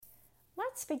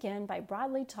Let's begin by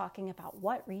broadly talking about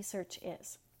what research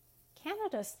is.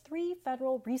 Canada's 3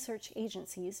 federal research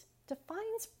agencies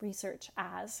defines research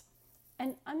as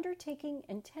an undertaking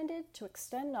intended to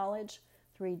extend knowledge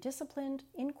through a disciplined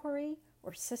inquiry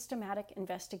or systematic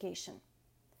investigation.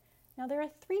 Now, there are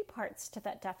 3 parts to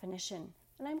that definition,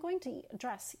 and I'm going to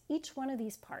address each one of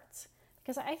these parts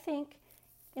because I think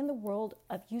in the world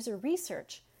of user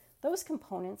research, those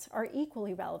components are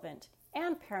equally relevant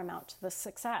and paramount to the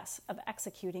success of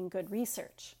executing good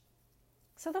research.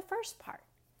 So the first part,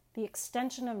 the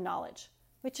extension of knowledge,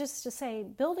 which is to say,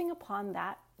 building upon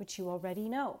that which you already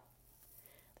know.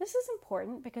 This is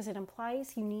important because it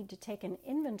implies you need to take an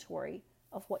inventory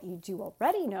of what you do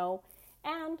already know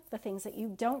and the things that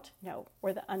you don't know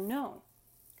or the unknown.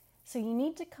 So you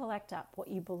need to collect up what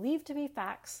you believe to be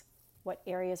facts, what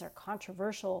areas are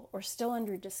controversial or still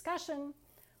under discussion,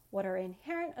 what are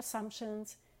inherent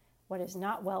assumptions, what is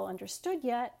not well understood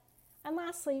yet, and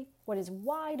lastly, what is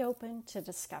wide open to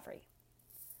discovery.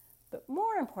 But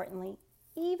more importantly,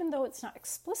 even though it's not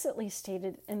explicitly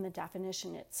stated in the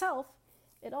definition itself,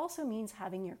 it also means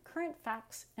having your current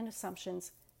facts and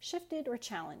assumptions shifted or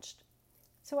challenged.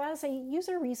 So as a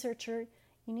user researcher,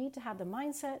 you need to have the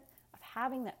mindset of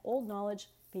having that old knowledge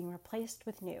being replaced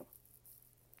with new.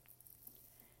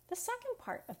 The second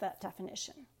part of that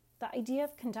definition, the idea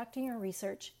of conducting your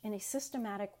research in a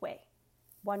systematic way,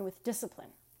 one with discipline.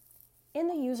 In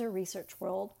the user research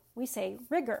world, we say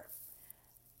rigor.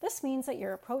 This means that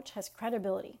your approach has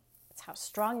credibility. It's how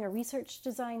strong your research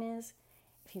design is,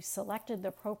 if you selected the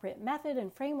appropriate method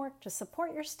and framework to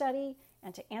support your study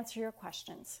and to answer your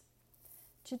questions.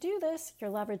 To do this, you're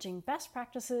leveraging best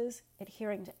practices,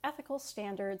 adhering to ethical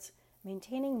standards,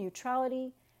 maintaining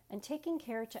neutrality, and taking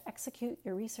care to execute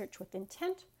your research with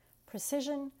intent,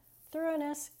 precision,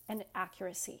 thoroughness, and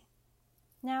accuracy.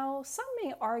 Now, some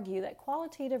may argue that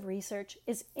qualitative research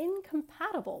is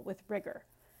incompatible with rigor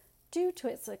due to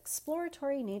its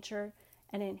exploratory nature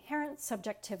and inherent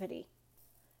subjectivity.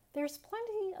 There's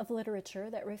plenty of literature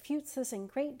that refutes this in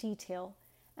great detail,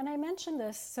 and I mention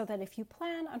this so that if you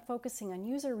plan on focusing on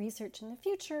user research in the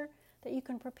future, that you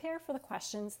can prepare for the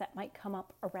questions that might come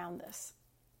up around this.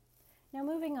 Now,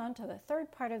 moving on to the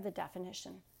third part of the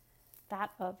definition,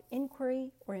 that of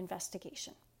inquiry or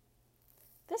investigation.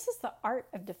 This is the art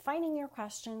of defining your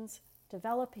questions,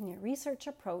 developing your research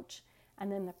approach, and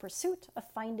then the pursuit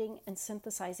of finding and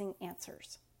synthesizing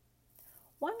answers.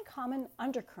 One common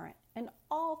undercurrent in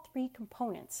all 3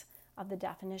 components of the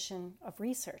definition of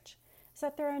research is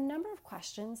that there are a number of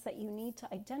questions that you need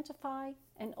to identify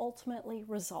and ultimately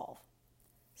resolve.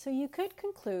 So you could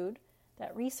conclude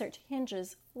that research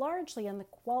hinges largely on the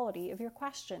quality of your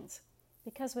questions,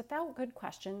 because without good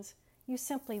questions, you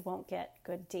simply won't get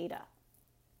good data.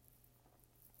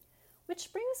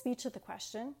 Which brings me to the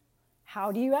question,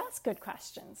 how do you ask good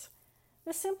questions?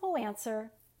 The simple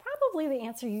answer, probably the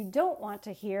answer you don't want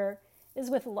to hear, is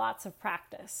with lots of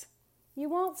practice. You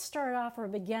won't start off or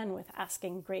begin with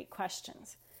asking great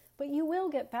questions, but you will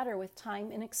get better with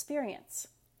time and experience.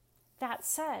 That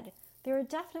said, there are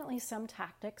definitely some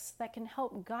tactics that can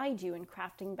help guide you in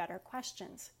crafting better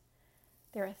questions.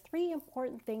 There are 3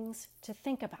 important things to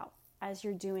think about as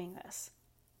you're doing this.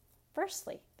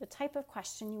 Firstly, the type of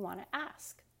question you want to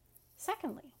ask.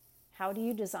 Secondly, how do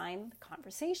you design the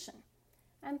conversation?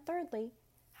 And thirdly,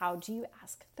 how do you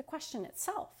ask the question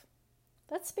itself?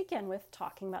 Let's begin with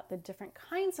talking about the different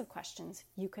kinds of questions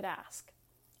you could ask.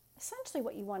 Essentially,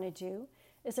 what you want to do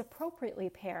is appropriately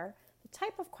pair the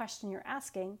type of question you're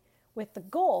asking with the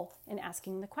goal in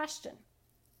asking the question.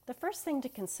 The first thing to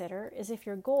consider is if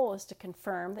your goal is to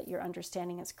confirm that your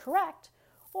understanding is correct,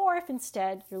 or if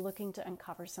instead you're looking to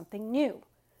uncover something new.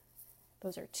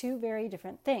 Those are 2 very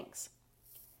different things.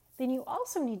 Then you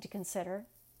also need to consider,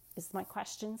 is my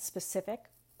question specific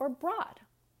or broad?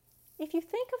 If you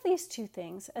think of these 2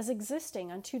 things as existing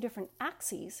on 2 different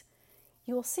axes,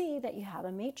 you will see that you have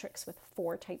a matrix with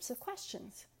 4 types of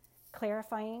questions: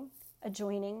 clarifying,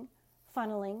 adjoining,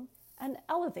 funneling, and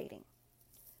elevating.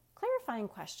 Clarifying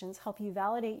questions help you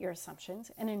validate your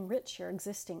assumptions and enrich your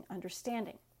existing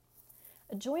understanding.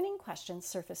 Adjoining questions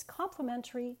surface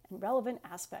complementary and relevant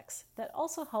aspects that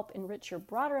also help enrich your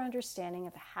broader understanding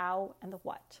of the how and the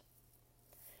what.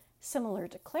 Similar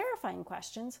to clarifying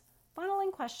questions,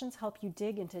 funneling questions help you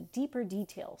dig into deeper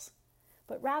details.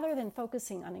 But rather than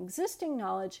focusing on existing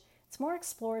knowledge, it's more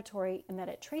exploratory in that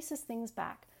it traces things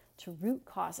back to root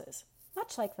causes,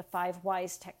 much like the 5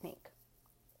 whys technique.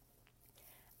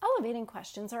 Elevating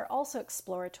questions are also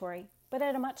exploratory, but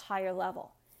at a much higher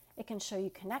level. It can show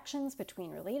you connections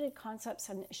between related concepts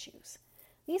and issues.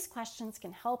 These questions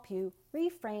can help you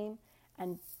reframe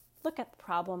and look at the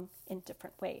problem in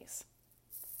different ways.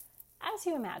 As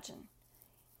you imagine,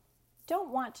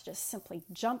 don't want to just simply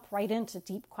jump right into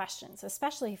deep questions,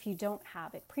 especially if you don't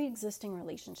have a pre-existing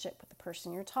relationship with the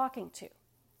person you're talking to.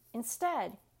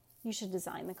 Instead, you should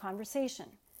design the conversation.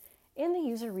 In the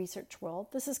user research world,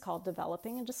 this is called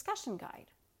developing a discussion guide.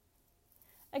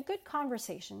 A good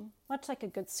conversation, much like a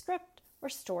good script or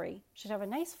story, should have a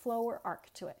nice flow or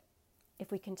arc to it.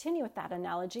 If we continue with that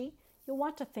analogy, you'll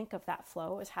want to think of that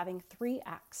flow as having 3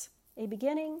 acts: a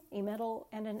beginning, a middle,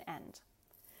 and an end.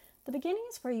 The beginning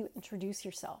is where you introduce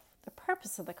yourself, the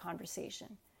purpose of the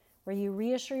conversation, where you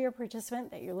reassure your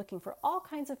participant that you're looking for all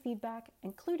kinds of feedback,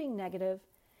 including negative.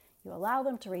 You allow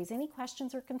them to raise any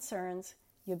questions or concerns,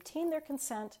 you obtain their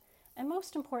consent, and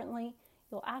most importantly,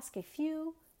 you'll ask a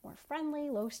few more friendly,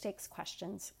 low-stakes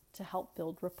questions to help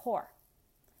build rapport.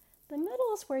 The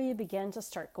middle is where you begin to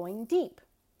start going deep.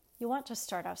 You want to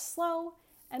start off slow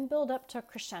and build up to a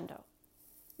crescendo.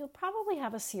 You'll probably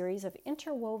have a series of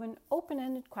interwoven,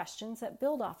 open-ended questions that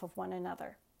build off of one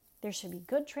another. There should be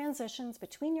good transitions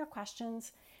between your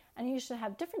questions, and you should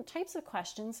have different types of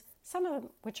questions, some of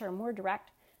which are more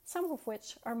direct, some of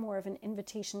which are more of an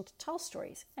invitation to tell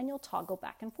stories, and you'll toggle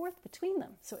back and forth between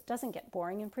them so it doesn't get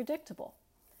boring and predictable.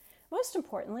 Most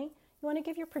importantly, you want to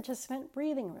give your participant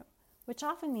breathing room, which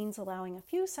often means allowing a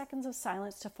few seconds of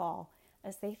silence to fall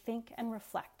as they think and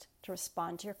reflect to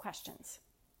respond to your questions.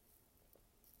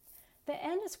 The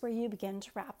end is where you begin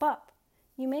to wrap up.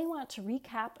 You may want to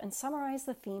recap and summarize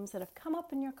the themes that have come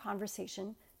up in your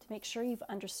conversation to make sure you've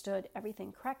understood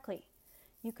everything correctly.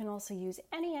 You can also use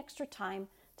any extra time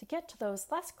to get to those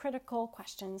less critical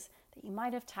questions that you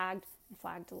might have tagged and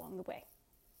flagged along the way.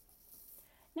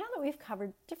 Now that we've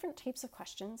covered different types of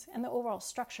questions and the overall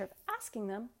structure of asking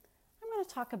them, I'm going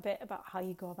to talk a bit about how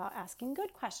you go about asking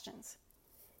good questions.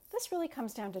 This really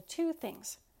comes down to 2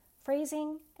 things: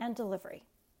 phrasing and delivery.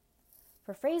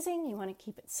 For phrasing, you want to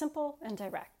keep it simple and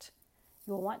direct.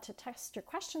 You will want to test your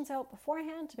questions out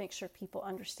beforehand to make sure people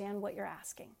understand what you're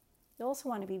asking. You also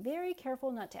want to be very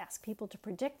careful not to ask people to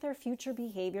predict their future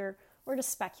behavior or to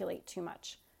speculate too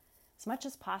much. As much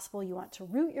as possible, you want to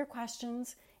root your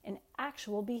questions in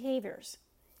actual behaviors.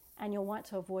 And you'll want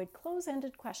to avoid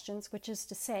close-ended questions, which is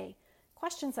to say,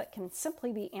 questions that can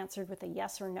simply be answered with a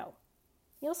yes or no.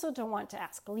 You also don't want to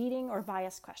ask leading or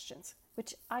biased questions,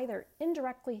 which either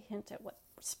indirectly hint at what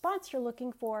response you're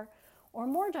looking for or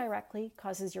more directly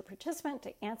causes your participant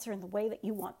to answer in the way that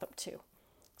you want them to.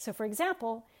 So for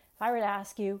example, if I were to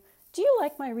ask you, "Do you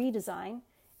like my redesign?"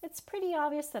 it's pretty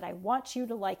obvious that I want you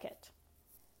to like it.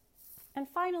 And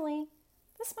finally,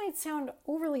 this might sound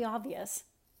overly obvious,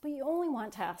 but you only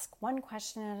want to ask one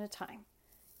question at a time.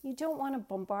 You don't want to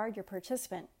bombard your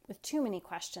participant with too many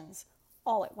questions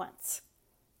all at once.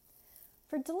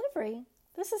 For delivery,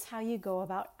 this is how you go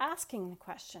about asking the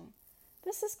question.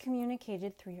 This is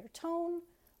communicated through your tone,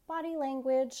 body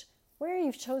language, where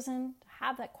you've chosen to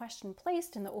have that question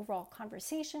placed in the overall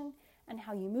conversation, and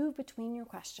how you move between your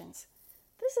questions.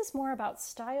 This is more about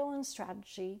style and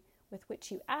strategy with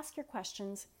which you ask your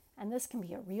questions, and this can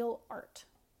be a real art.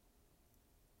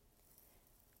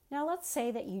 Now let's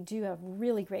say that you do have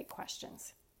really great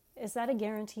questions. Is that a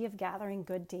guarantee of gathering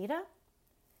good data?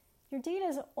 Your data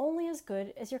is only as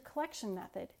good as your collection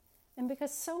method, and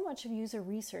because so much of user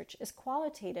research is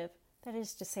qualitative, that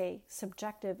is to say,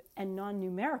 subjective and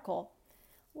non-numerical,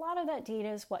 a lot of that data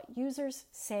is what users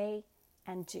say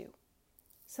and do.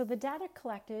 So the data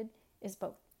collected is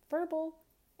both verbal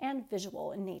and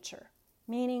visual in nature,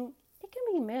 meaning it can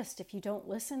be missed if you don't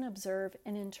listen, observe,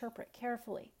 and interpret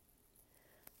carefully.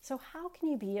 So how can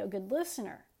you be a good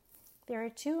listener? There are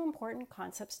 2 important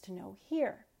concepts to know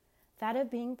here: that of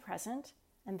being present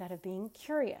and that of being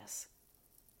curious.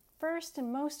 First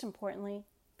and most importantly,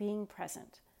 being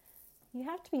present. You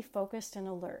have to be focused and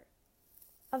alert,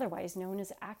 otherwise known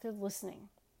as active listening.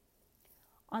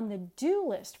 On the do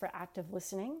list for active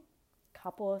listening, a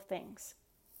couple of things.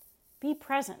 Be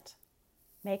present.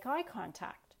 Make eye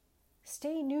contact.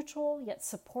 Stay neutral yet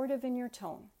supportive in your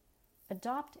tone.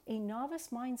 Adopt a novice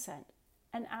mindset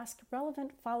and ask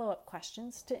relevant follow-up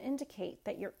questions to indicate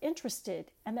that you're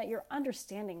interested and that you're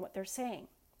understanding what they're saying.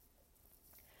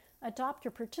 Adopt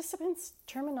your participants'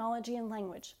 terminology and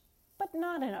language, but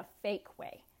not in a fake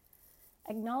way.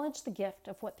 Acknowledge the gift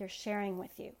of what they're sharing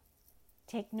with you.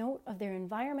 Take note of their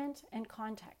environment and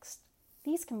context.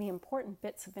 These can be important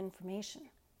bits of information.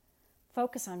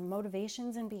 Focus on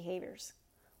motivations and behaviors.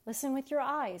 Listen with your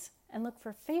eyes and look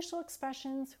for facial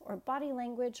expressions or body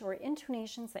language or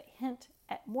intonations that hint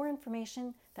at more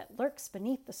information that lurks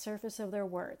beneath the surface of their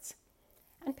words.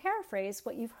 And paraphrase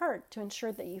what you've heard to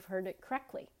ensure that you've heard it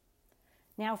correctly.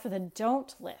 Now for the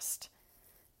don't list.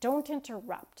 Don't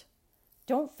interrupt.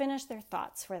 Don't finish their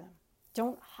thoughts for them.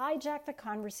 Don't hijack the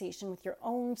conversation with your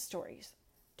own stories.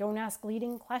 Don't ask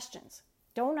leading questions.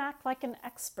 Don't act like an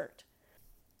expert.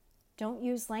 Don't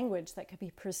use language that could be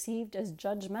perceived as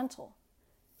judgmental.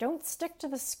 Don't stick to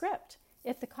the script.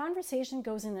 If the conversation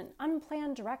goes in an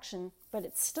unplanned direction, but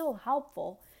it's still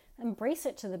helpful, embrace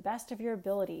it to the best of your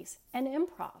abilities and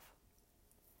improv.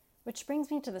 Which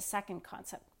brings me to the second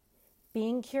concept,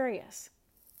 being curious.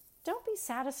 Don't be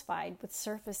satisfied with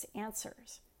surface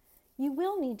answers. You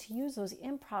will need to use those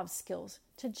improv skills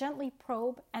to gently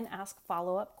probe and ask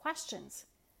follow-up questions.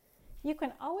 You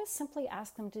can always simply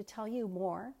ask them to tell you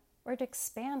more or to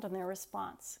expand on their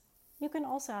response. You can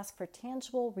also ask for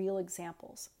tangible, real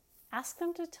examples. Ask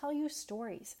them to tell you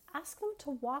stories. Ask them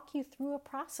to walk you through a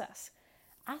process.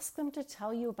 Ask them to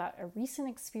tell you about a recent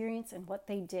experience and what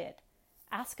they did.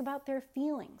 Ask about their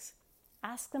feelings.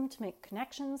 Ask them to make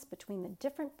connections between the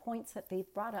different points that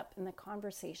they've brought up in the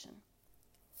conversation.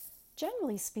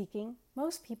 Generally speaking,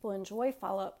 most people enjoy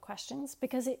follow-up questions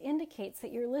because it indicates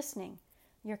that you're listening,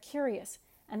 you're curious,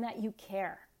 and that you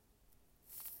care.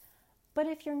 But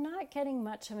if you're not getting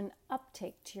much of an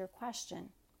uptake to your question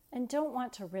and don't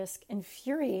want to risk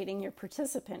infuriating your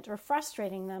participant or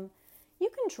frustrating them, you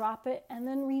can drop it and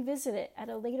then revisit it at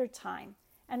a later time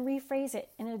and rephrase it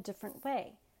in a different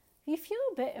way. If you feel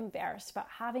a bit embarrassed about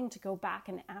having to go back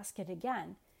and ask it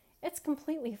again, it's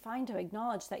completely fine to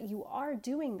acknowledge that you are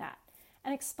doing that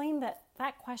and explain that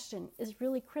that question is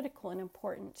really critical and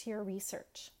important to your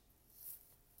research.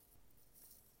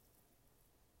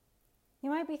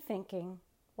 You might be thinking,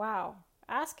 wow,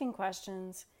 asking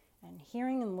questions and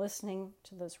hearing and listening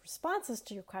to those responses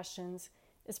to your questions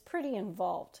is pretty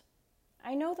involved.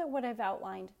 I know that what I've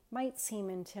outlined might seem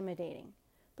intimidating,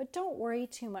 but don't worry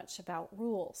too much about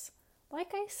rules.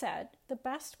 Like I said, the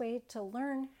best way to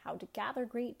learn how to gather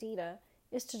great data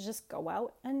is to just go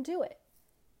out and do it.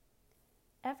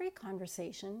 Every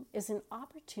conversation is an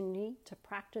opportunity to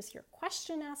practice your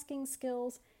question asking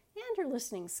skills and your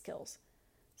listening skills.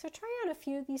 So try out a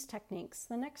few of these techniques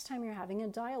the next time you're having a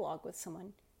dialogue with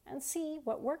someone and see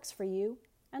what works for you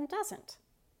and doesn't.